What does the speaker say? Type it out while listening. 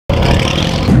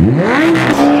Okay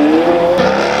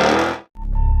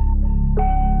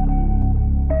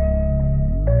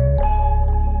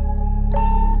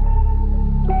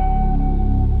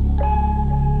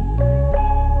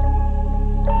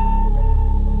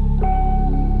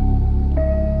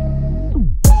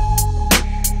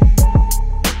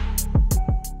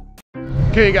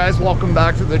guys, welcome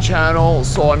back to the channel.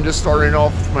 So I'm just starting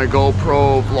off with my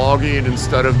GoPro vlogging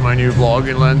instead of my new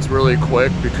vlogging lens really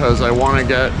quick because I want to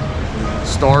get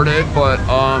started. But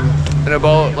in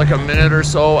about like a minute or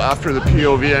so after the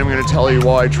POV, I'm going to tell you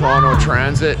why Toronto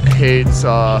Transit hates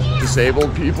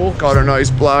disabled people. Got a nice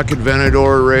black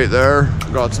Aventador right there.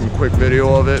 Got some quick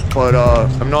video of it, but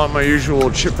I'm not my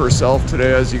usual chipper self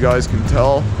today, as you guys can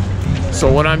tell.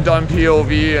 So when I'm done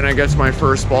POV and I get to my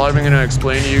first spot, I'm going to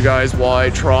explain to you guys why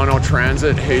Toronto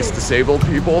Transit hates disabled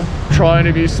people. Trying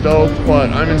to be stoked, but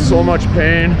I'm in so much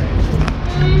pain.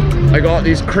 I got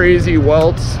these crazy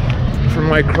welts from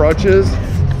my crutches,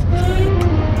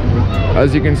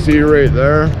 as you can see right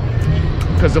there,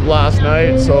 because of last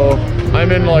night. So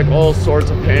I'm in like all sorts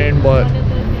of pain, but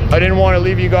I didn't want to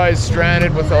leave you guys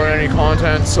stranded without any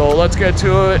content. So let's get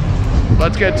to it.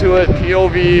 Let's get to it.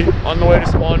 POV on the way to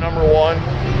spot number 1.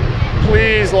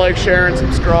 Please like, share, and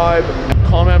subscribe.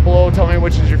 Comment below, tell me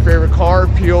which is your favorite car.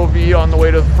 POV on the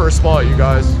way to the first spot, you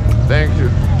guys. Thank you.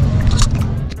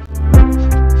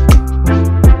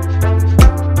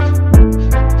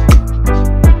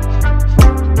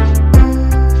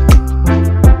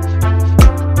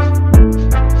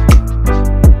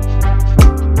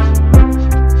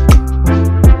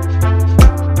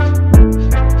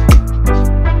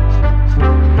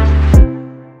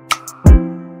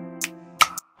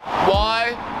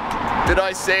 Did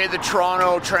I say the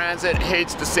Toronto Transit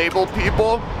hates disabled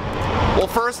people? Well,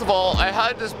 first of all, I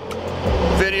had this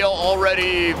video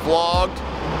already vlogged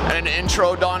and an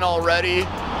intro done already,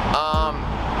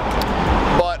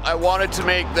 but I wanted to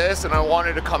make this and I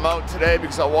wanted to come out today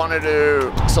because I wanted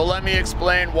to. So let me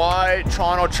explain why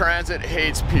Toronto Transit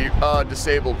hates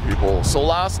disabled people. So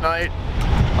last night,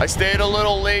 I stayed a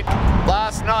little late.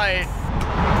 Last night,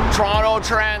 Toronto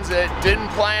Transit didn't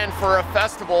plan for a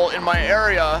festival in my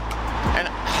area, and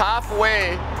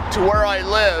halfway to where I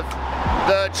live,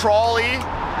 the trolley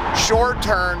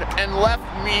short-turned and left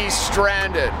me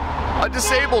stranded. A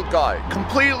disabled guy,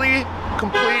 completely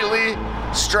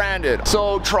stranded.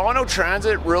 So Toronto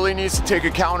Transit really needs to take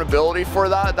accountability for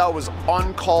that. That was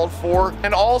uncalled for.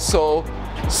 And also,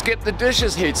 Skip the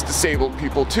Dishes hates disabled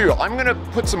people too. I'm gonna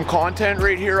put some content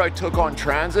right here I took on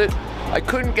transit. I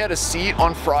couldn't get a seat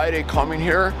on Friday coming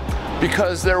here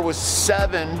because there was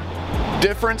 7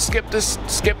 different Skip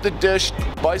the Dish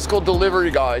bicycle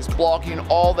delivery guys blocking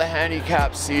all the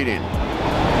handicap seating.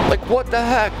 Like, what the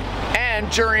heck? And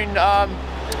during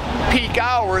peak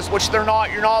hours, which you're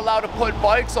not allowed to put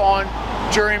bikes on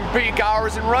during peak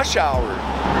hours and rush hour.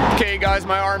 Okay guys,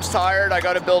 my arm's tired. I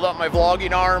gotta build up my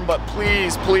vlogging arm, but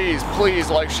please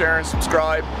like, share, and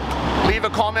subscribe. Leave a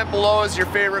comment below as your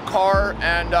favorite car,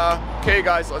 and okay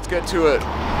guys, let's get to it.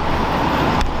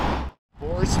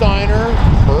 Steiner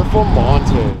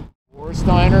Performante.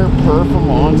 Steiner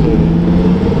Performante.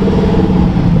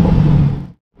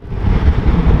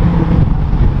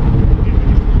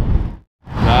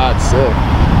 That's sick.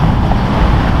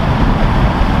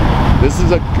 This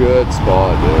is a good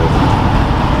spot, dude.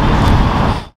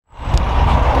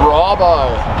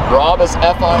 Brabus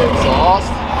FI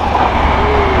exhaust.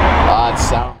 That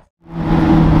sound.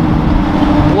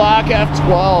 Black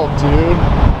F12, dude.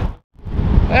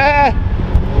 Eh.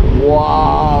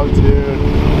 Wow, dude.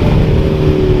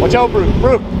 Watch out,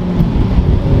 Brooke.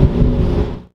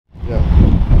 Yeah.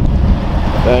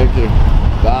 Thank you.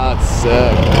 That's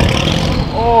sick.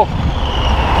 Oh.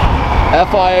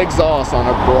 FI exhaust on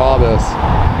a Brabus.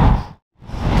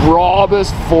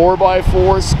 Brabus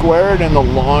 4x4 squared in the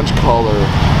launch color.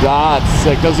 That's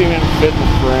sick. Doesn't even fit the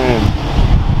frame.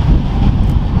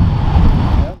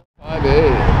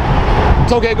 5.8.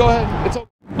 It's okay, go ahead. It's okay.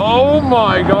 Oh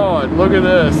my god, look at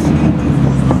this.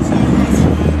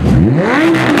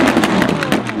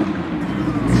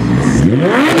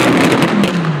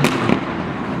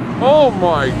 Oh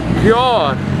my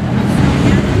god.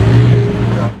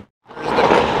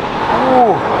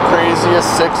 Ooh,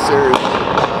 craziest 6 series.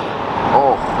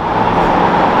 Oh.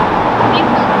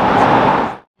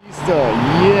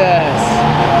 Yes.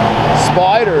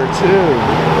 Spider too.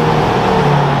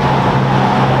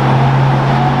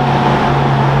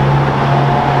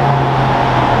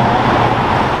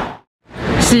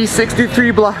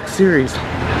 C63 Black Series.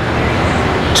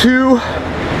 2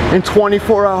 in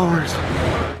 24 hours.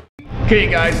 Okay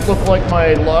guys, look like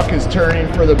my luck is turning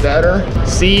for the better.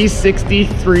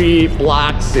 C63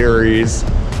 Black Series.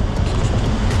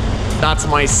 That's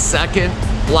my second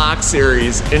Black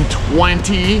Series in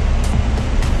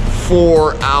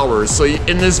 24 hours. So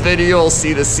in this video, you'll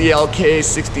see the CLK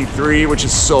 63, which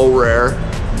is so rare.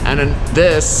 And then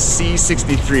this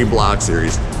C63 Black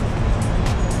Series.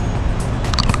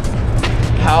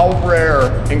 How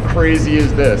rare and crazy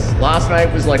is this? Last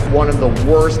night was like one of the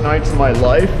worst nights of my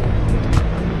life.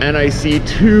 And I see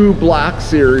two Black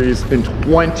Series in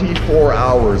 24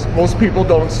 hours. Most people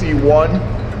don't see one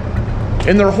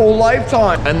in their whole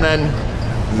lifetime. And then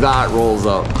that rolls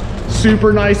up.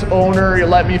 Super nice owner, he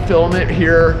let me film it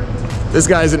here. This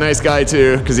guy's a nice guy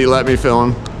too, because he let me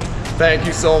film. Thank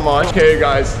you so much. Okay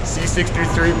guys,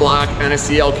 C63 Black and a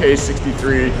CLK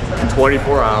 63 in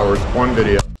 24 hours, one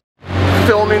video.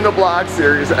 Filming the Black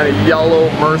Series and a yellow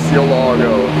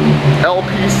Murcielago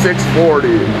LP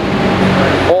 640.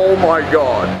 Oh my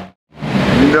god.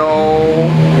 No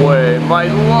way. My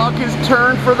luck has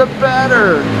turned for the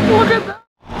better. Look at that.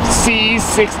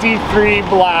 C63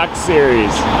 Black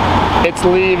Series. It's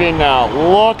leaving now.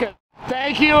 Look at.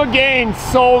 Thank you again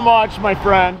so much, my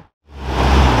friend.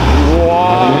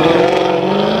 Wow.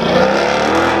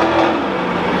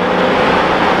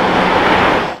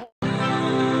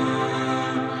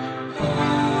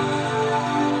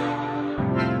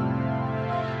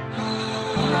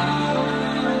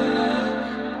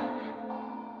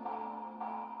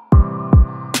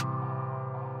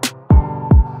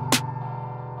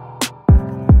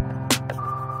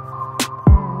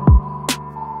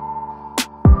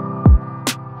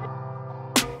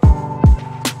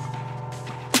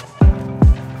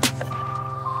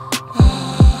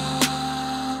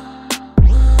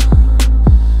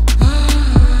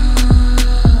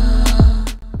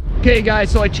 Okay guys,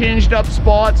 so I changed up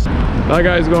spots. That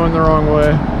guy's going the wrong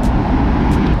way.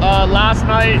 Last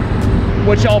night,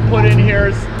 which I'll put in here,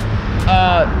 is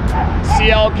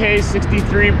CLK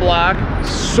 63 Black,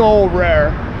 so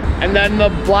rare. And then the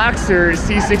Black Series,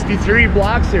 C63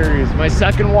 Black Series, my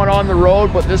second one on the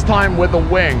road, but this time with a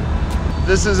wing.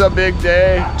 This is a big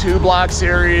day, two Black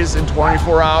Series in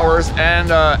 24 hours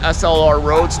and a SLR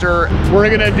Roadster. We're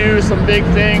gonna do some big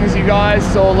things, you guys,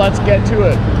 so let's get to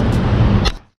it.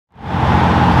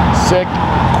 Sick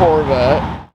Corvette.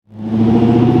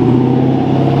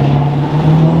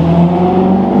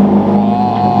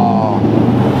 Wow.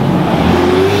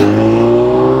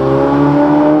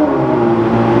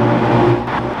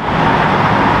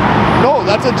 No,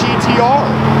 that's a GTR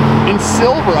in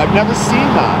silver. I've never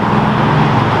seen that.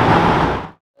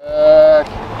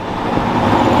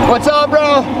 What's up,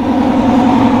 bro?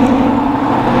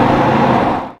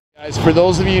 For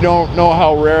those of you who don't know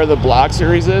how rare the Black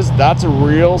Series is, that's a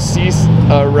real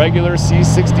regular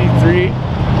C63.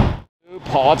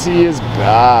 Potty is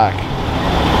back.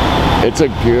 It's a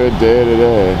good day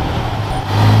today.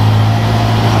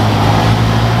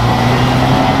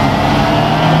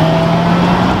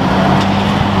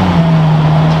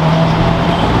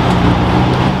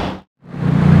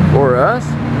 S?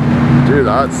 Dude,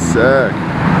 that's sick.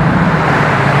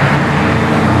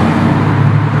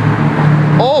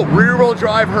 Oh, rear-wheel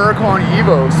drive Huracan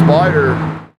Evo Spider.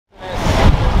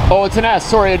 Oh, it's an S.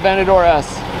 Sorry, Aventador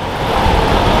S.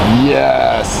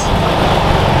 Yes.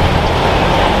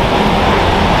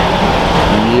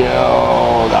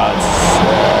 Yo, that's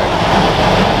sick.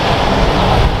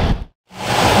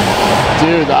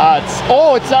 Dude, that's.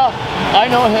 Oh, it's up. I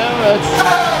know him.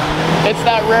 It's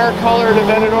that rare colored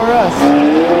Aventador S.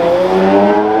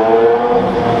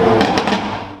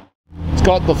 It's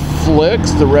got the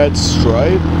flicks, the red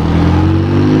stripe.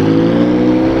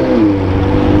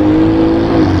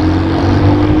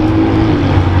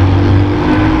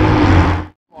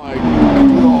 My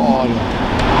God.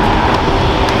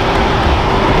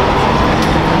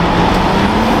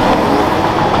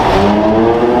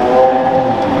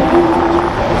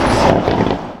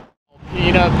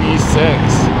 Alpina V6.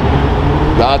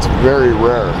 That's very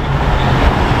rare.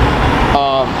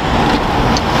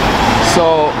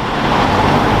 So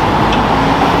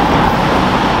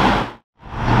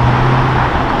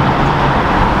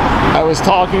I was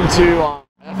talking to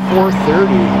at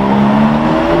 4:30.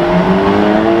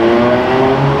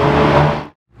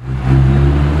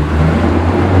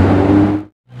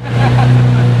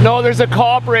 No, there's a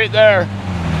cop right there.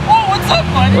 Oh, what's up,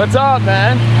 buddy? What's up,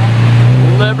 man?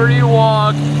 Liberty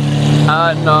Walk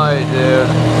at night, dude.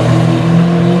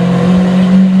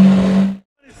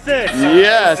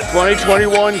 Yes,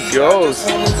 2021 Ghost.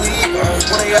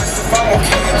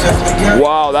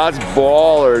 Wow, that's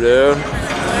baller, dude.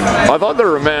 I thought they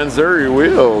were Manzuri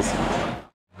wheels.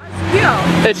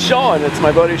 you? It's Sean. It's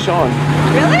my buddy Sean.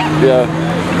 Really? Yeah.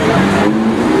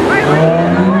 Why are you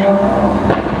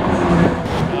doing?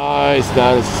 Nice.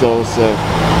 That is so sick.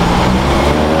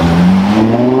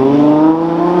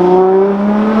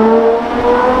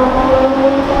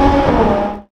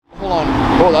 Hold on.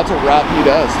 Oh, that's a Rapide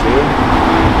S, dude.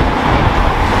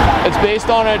 It's based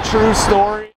on a true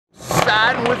story.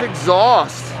 Satin with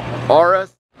exhaust.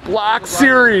 RS Black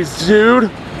Series, dude.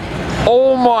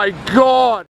 Oh my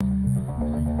god.